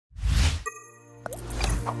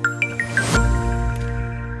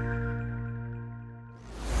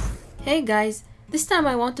Hey guys, this time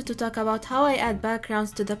I wanted to talk about how I add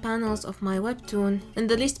backgrounds to the panels of my webtoon in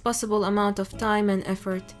the least possible amount of time and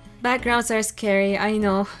effort. Backgrounds are scary, I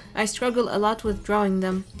know. I struggle a lot with drawing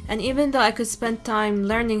them. And even though I could spend time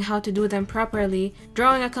learning how to do them properly,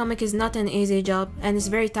 drawing a comic is not an easy job and is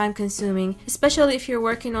very time consuming, especially if you're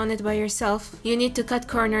working on it by yourself. You need to cut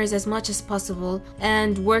corners as much as possible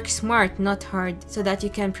and work smart, not hard, so that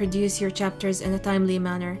you can produce your chapters in a timely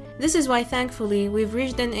manner. This is why thankfully we've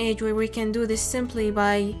reached an age where we can do this simply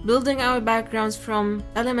by building our backgrounds from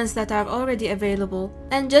elements that are already available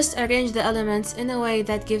and just arrange the elements in a way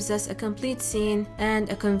that gives us a complete scene and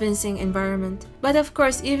a convincing environment. But of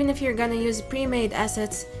course, even if you're gonna use pre-made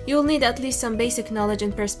assets, you'll need at least some basic knowledge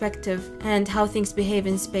and perspective and how things behave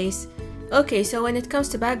in space. Okay, so when it comes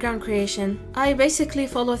to background creation, I basically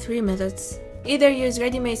follow three methods. Either use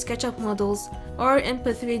ready-made SketchUp models or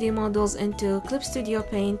input 3D models into Clip Studio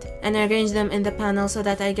Paint and arrange them in the panel so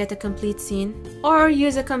that I get a complete scene, or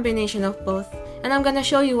use a combination of both, and I'm gonna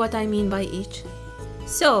show you what I mean by each.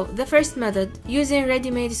 So, the first method, using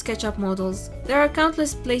ready-made SketchUp models. There are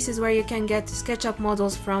countless places where you can get SketchUp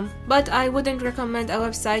models from, but I wouldn't recommend a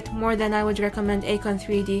website more than I would recommend Acon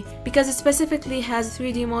 3D, because it specifically has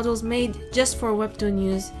 3D models made just for Webtoon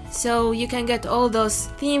use. So you can get all those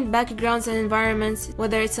themed backgrounds and environments,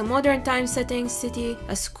 whether it's a modern time setting city,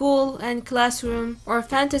 a school and classroom, or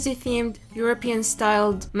fantasy-themed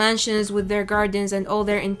European-styled mansions with their gardens and all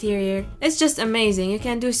their interior. It's just amazing, you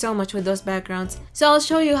can do so much with those backgrounds. So I'll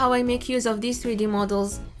show you how I make use of these 3D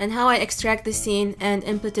models and how I extract the scene and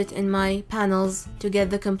input it in my panels to get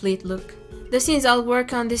the complete look. The scenes I'll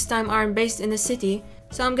work on this time are based in a city,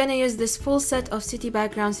 so I'm gonna use this full set of city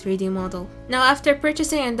backgrounds 3D model. Now after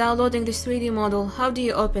purchasing and downloading this 3D model, how do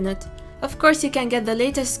you open it? Of course you can get the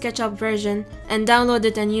latest SketchUp version and download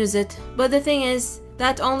it and use it, but the thing is,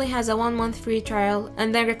 that only has a 1-month free trial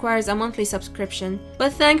and then requires a monthly subscription.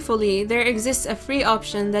 But thankfully, there exists a free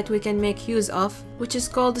option that we can make use of, which is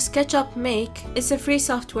called SketchUp Make. It's a free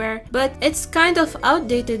software, but it's kind of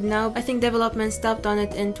outdated now. I think development stopped on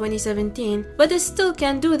it in 2017, but it still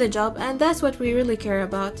can do the job, and that's what we really care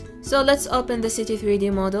about. So let's open the City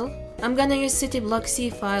 3D model. I'm gonna use City Block C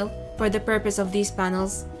file for the purpose of these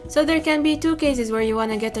panels. So there can be two cases where you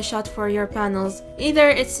want to get a shot for your panels. Either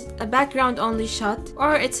it's a background only shot,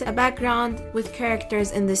 or it's a background with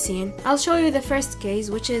characters in the scene. I'll show you the first case,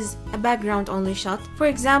 which is a background only shot. For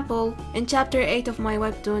example, in chapter 8 of my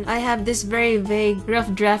webtoon, I have this very vague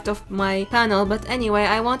rough draft of my panel, but anyway,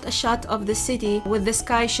 I want a shot of the city with the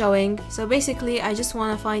sky showing. So basically, I just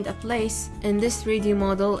want to find a place in this 3D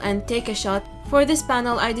model and take a shot. For this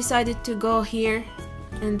panel, I decided to go here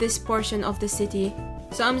in this portion of the city.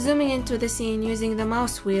 So I'm zooming into the scene using the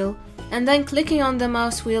mouse wheel, and then clicking on the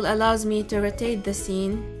mouse wheel allows me to rotate the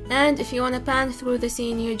scene. And if you want to pan through the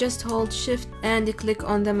scene, you just hold shift and click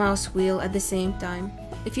on the mouse wheel at the same time.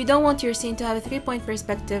 If you don't want your scene to have a 3-point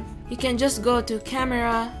perspective, you can just go to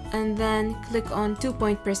camera and then click on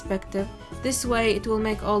 2-point perspective. This way it will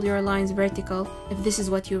make all your lines vertical if this is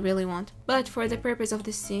what you really want. But for the purpose of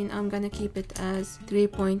this scene, I'm gonna keep it as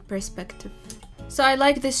 3-point perspective. So I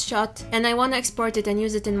like this shot and I want to export it and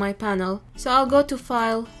use it in my panel. So I'll go to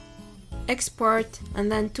File, Export,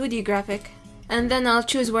 and then 2D Graphic. And then I'll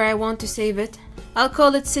choose where I want to save it. I'll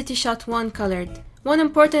call it City Shot 1 Colored. One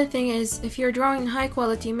important thing is, if you're drawing in high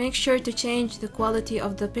quality, make sure to change the quality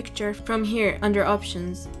of the picture from here under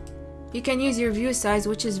Options. You can use your view size,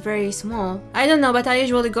 which is very small. I don't know, but I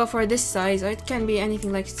usually go for this size. It can be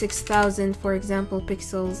anything like 6000, for example,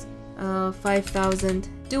 pixels, 5000.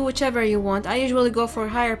 Do whichever you want. I usually go for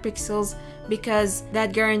higher pixels because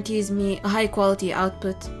that guarantees me a high quality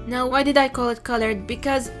output. Now, why did I call it colored?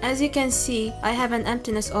 Because as you can see, I have an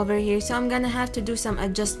emptiness over here, so I'm gonna have to do some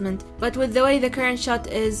adjustment. But with the way the current shot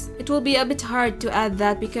is, it will be a bit hard to add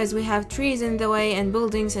that because we have trees in the way and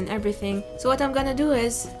buildings and everything. So what I'm gonna do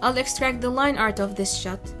is, I'll extract the line art of this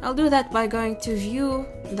shot. I'll do that by going to View,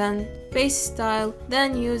 then Face Style,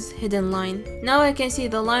 then use Hidden Line. Now I can see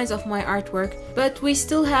the lines of my artwork, but we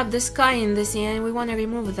still have the sky in the scene and we want to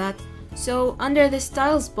remove that. So under the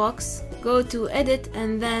Styles box, go to Edit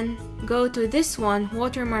and then go to this one,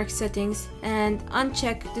 Watermark Settings, and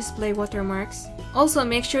uncheck Display Watermarks. Also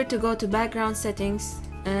make sure to go to Background Settings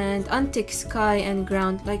and untick Sky and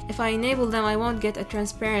Ground. Like if I enable them, I won't get a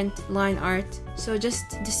transparent line art. So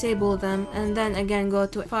just disable them and then again go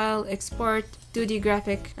to File, Export, 2D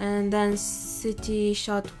Graphic, and then City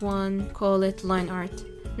Shot 1, call it Line Art.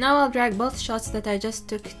 Now I'll drag both shots that I just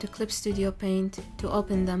took to Clip Studio Paint to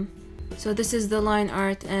open them. So this is the line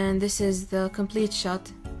art and this is the complete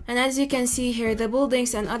shot. And as you can see here, the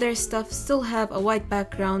buildings and other stuff still have a white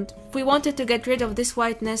background. If we wanted to get rid of this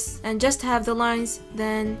whiteness and just have the lines,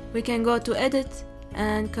 then we can go to edit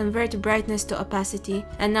and convert brightness to opacity,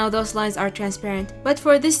 and now those lines are transparent. But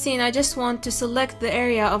for this scene, I just want to select the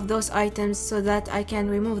area of those items so that I can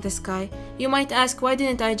remove the sky. You might ask, why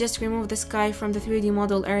didn't I just remove the sky from the 3D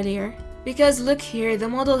model earlier? Because look here, the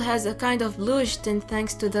model has a kind of bluish tint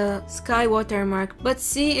thanks to the sky watermark. But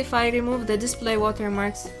see, if I remove the display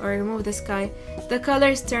watermarks or remove the sky, the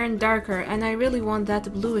colors turn darker, and I really want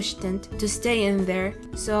that bluish tint to stay in there.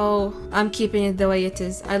 So I'm keeping it the way it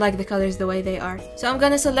is. I like the colors the way they are. So I'm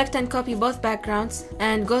gonna select and copy both backgrounds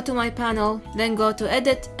and go to my panel, then go to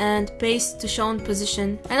edit and paste to shown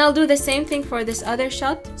position. And I'll do the same thing for this other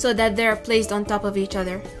shot so that they're placed on top of each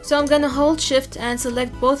other. So I'm gonna hold shift and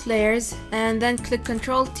select both layers, and then click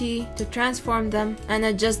Ctrl T to transform them and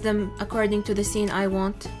adjust them according to the scene I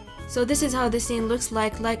want. So this is how the scene looks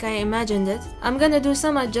like I imagined it. I'm gonna do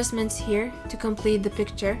some adjustments here to complete the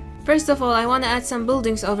picture. First of all, I want to add some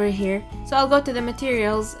buildings over here. So I'll go to the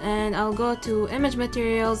materials and I'll go to image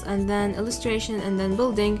materials and then illustration and then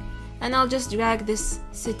building, and I'll just drag this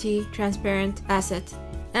city transparent asset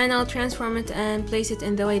and I'll transform it and place it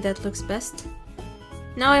in the way that looks best.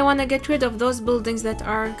 Now I want to get rid of those buildings that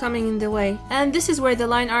are coming in the way, and this is where the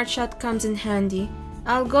line art shot comes in handy.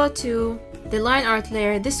 I'll go to the line art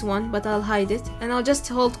layer, this one, but I'll hide it, and I'll just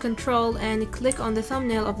hold Ctrl and click on the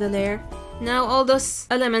thumbnail of the layer. Now all those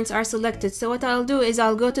elements are selected, so what I'll do is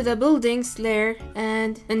I'll go to the buildings layer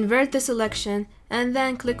and invert the selection and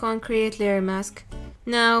then click on create layer mask.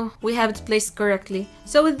 Now we have it placed correctly.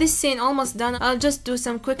 So with this scene almost done, I'll just do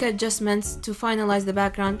some quick adjustments to finalize the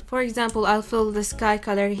background. For example, I'll fill the sky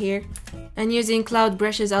color here, and using cloud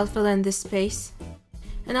brushes I'll fill in this space.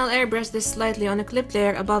 And I'll airbrush this slightly on a clip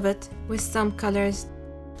layer above it with some colors.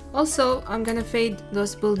 Also, I'm gonna fade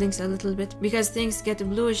those buildings a little bit because things get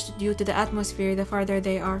bluish due to the atmosphere the farther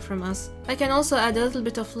they are from us. I can also add a little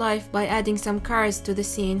bit of life by adding some cars to the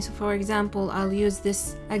scene. So for example, I'll use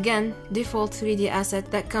this, again, default 3D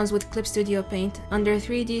asset that comes with Clip Studio Paint. Under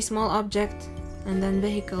 3D, small object, and then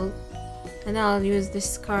vehicle. And then I'll use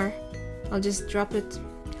this car. I'll just drop it.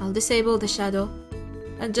 I'll disable the shadow.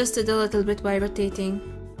 Adjust it a little bit by rotating.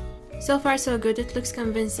 So far so good, it looks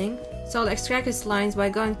convincing. So I'll extract its lines by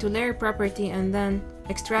going to layer property and then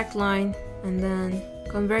extract line and then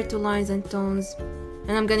convert to lines and tones,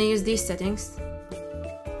 and I'm gonna use these settings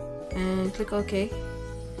and click OK.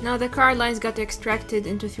 Now the car lines got extracted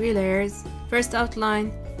into 3 layers. First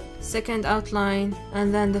outline, second outline,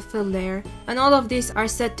 and then the fill layer, and all of these are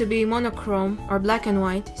set to be monochrome or black and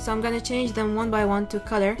white, so I'm gonna change them one by one to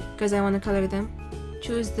color because I want to color them.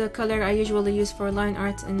 Choose the color I usually use for line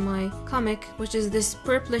art in my comic, which is this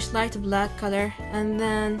purplish light black color, and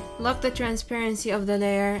then lock the transparency of the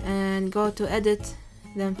layer and go to edit,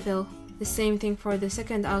 then fill. The same thing for the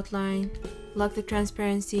second outline, lock the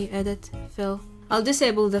transparency, edit, fill. I'll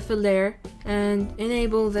disable the fill layer and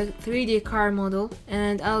enable the 3D car model,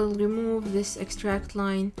 and I'll remove this extract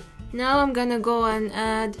line. Now I'm gonna go and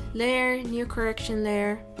add layer, new correction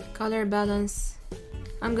layer, color balance.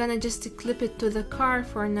 I'm gonna just clip it to the car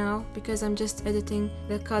for now because I'm just editing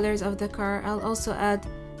the colors of the car. I'll also add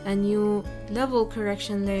a new level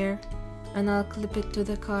correction layer and I'll clip it to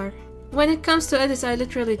the car. When it comes to edits, I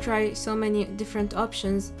literally try so many different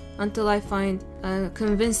options until I find a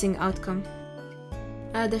convincing outcome.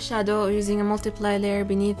 Add a shadow using a multiply layer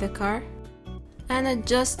beneath the car and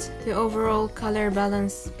adjust the overall color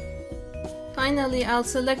balance. Finally, I'll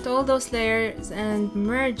select all those layers and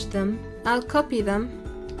merge them. I'll copy them.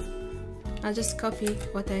 I'll just copy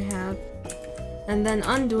what I have and then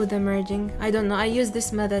undo the merging. I don't know, I use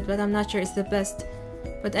this method but I'm not sure it's the best.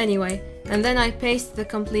 But anyway, and then I paste the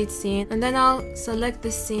complete scene, and then I'll select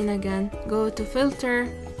this scene again. Go to filter,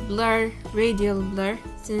 blur, radial blur,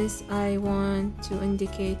 since I want to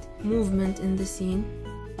indicate movement in the scene.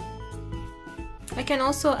 I can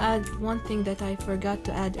also add one thing that I forgot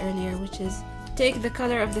to add earlier, which is take the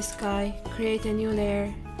color of the sky, create a new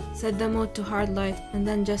layer, set the mode to hard light, and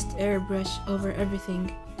then just airbrush over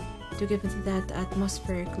everything to give it that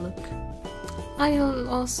atmospheric look. I'll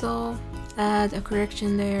also add a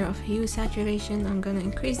correction layer of hue saturation. I'm gonna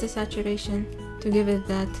increase the saturation to give it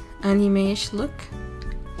that anime-ish look.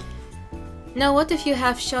 Now what if you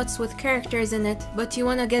have shots with characters in it, but you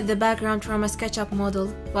wanna get the background from a SketchUp model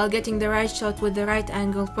while getting the right shot with the right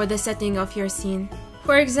angle for the setting of your scene?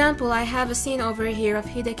 For example, I have a scene over here of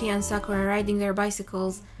Hideki and Sakura riding their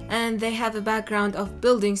bicycles, and they have a background of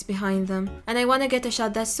buildings behind them. And I want to get a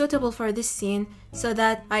shot that's suitable for this scene, so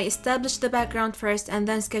that I establish the background first and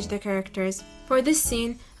then sketch the characters. For this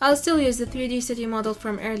scene, I'll still use the 3D city model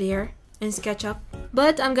from earlier in SketchUp,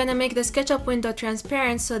 but I'm gonna make the SketchUp window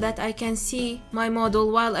transparent so that I can see my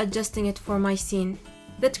model while adjusting it for my scene.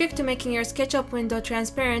 The trick to making your SketchUp window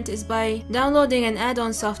transparent is by downloading an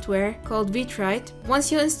add-on software called Webtoon.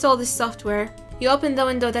 Once you install this software, you open the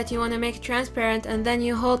window that you want to make transparent, and then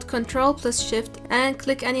you hold Ctrl plus Shift and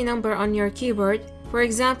click any number on your keyboard. For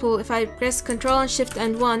example, if I press Ctrl and Shift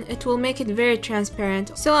and 1, it will make it very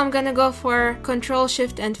transparent. So I'm gonna go for Ctrl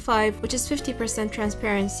Shift and 5, which is 50%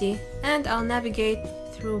 transparency. And I'll navigate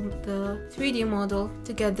through the 3D model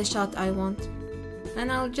to get the shot I want.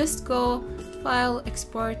 And I'll just go File,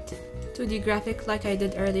 Export, 2D Graphic like I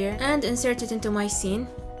did earlier, and insert it into my scene.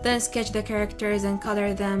 Then sketch the characters and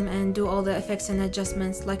color them and do all the effects and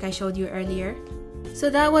adjustments like I showed you earlier.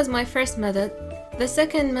 So that was my first method. The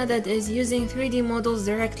second method is using 3D models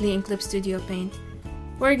directly in Clip Studio Paint.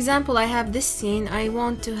 For example, I have this scene. I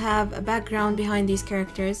want to have a background behind these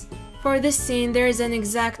characters. For this scene, there is an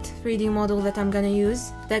exact 3D model that I'm gonna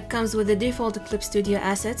use that comes with the default Clip Studio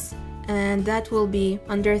assets, and that will be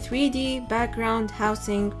under 3D, background,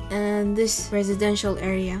 housing, and this residential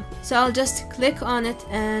area. So I'll just click on it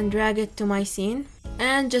and drag it to my scene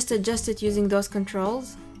and just adjust it using those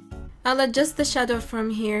controls. I'll adjust the shadow from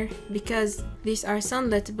here because these are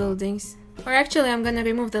sunlit buildings. Or actually, I'm gonna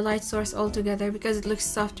remove the light source altogether because it looks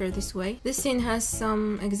softer this way. This scene has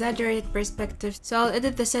some exaggerated perspective, so I'll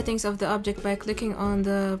edit the settings of the object by clicking on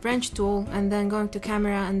the wrench tool and then going to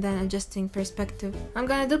camera and then adjusting perspective. I'm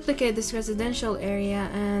gonna duplicate this residential area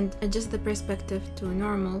and adjust the perspective to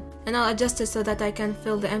normal. And I'll adjust it so that I can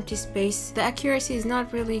fill the empty space. The accuracy is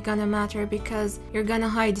not really gonna matter because you're gonna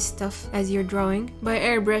hide stuff as you're drawing by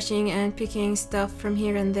airbrushing and picking stuff from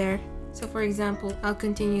here and there. So for example, I'll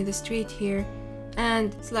continue the street here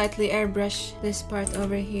and slightly airbrush this part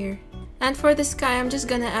over here. And for the sky, I'm just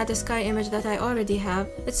gonna add a sky image that I already have.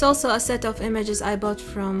 It's also a set of images I bought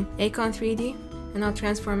from Acon 3D, and I'll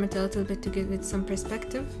transform it a little bit to give it some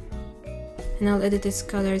perspective. And I'll edit its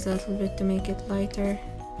colors a little bit to make it lighter.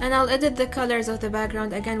 And I'll edit the colors of the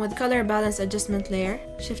background again with color balance adjustment layer,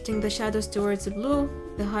 shifting the shadows towards blue,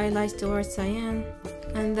 the highlights towards cyan,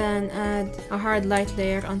 and then add a hard light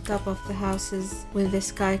layer on top of the houses with the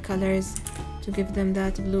sky colors to give them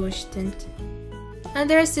that bluish tint. And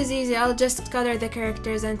the rest is easy. I'll just color the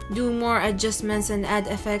characters and do more adjustments and add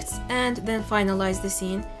effects and then finalize the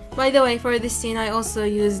scene. By the way, for this scene I also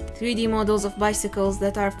used 3D models of bicycles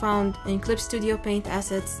that are found in Clip Studio Paint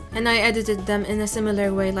assets, and I edited them in a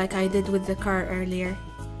similar way like I did with the car earlier.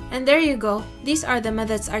 And there you go. These are the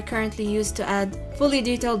methods I currently use to add fully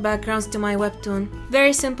detailed backgrounds to my webtoon.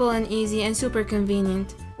 Very simple and easy and super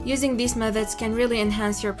convenient. Using these methods can really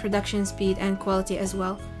enhance your production speed and quality as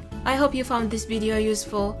well. I hope you found this video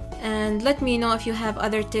useful, and let me know if you have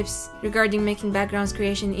other tips regarding making backgrounds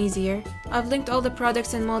creation easier. I've linked all the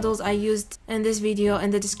products and models I used in this video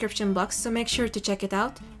in the description box, so make sure to check it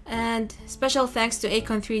out. And special thanks to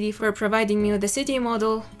Acon 3D for providing me with the city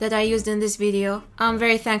model that I used in this video. I'm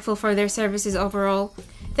very thankful for their services overall.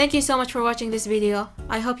 Thank you so much for watching this video.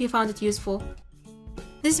 I hope you found it useful.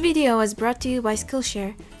 This video was brought to you by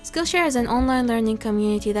Skillshare. Skillshare is an online learning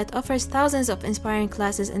community that offers thousands of inspiring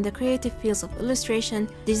classes in the creative fields of illustration,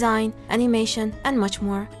 design, animation, and much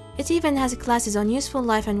more. It even has classes on useful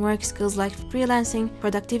life and work skills like freelancing,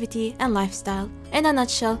 productivity, and lifestyle. In a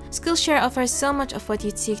nutshell, Skillshare offers so much of what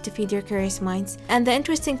you'd seek to feed your curious minds. And the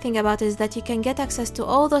interesting thing about it is that you can get access to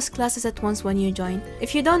all those classes at once when you join.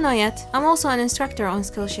 If you don't know yet, I'm also an instructor on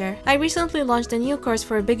Skillshare. I recently launched a new course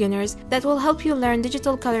for beginners that will help you learn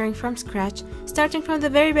digital coloring from scratch, starting from the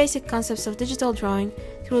very basic concepts of digital drawing,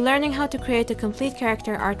 through learning how to create a complete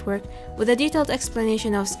character artwork with a detailed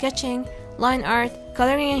explanation of sketching, line art,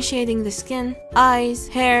 coloring and shading the skin, eyes,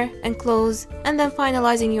 hair, and clothes, and then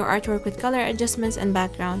finalizing your artwork with color adjustments and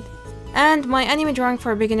background. And my anime drawing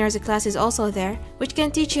for beginners class is also there, which can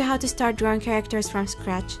teach you how to start drawing characters from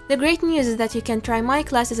scratch. The great news is that you can try my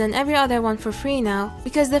classes and every other one for free now,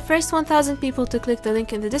 because the first 1,000 people to click the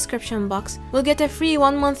link in the description box will get a free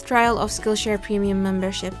 1-month trial of Skillshare Premium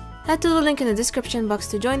membership. Head to the link in the description box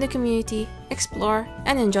to join the community, explore,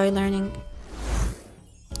 and enjoy learning.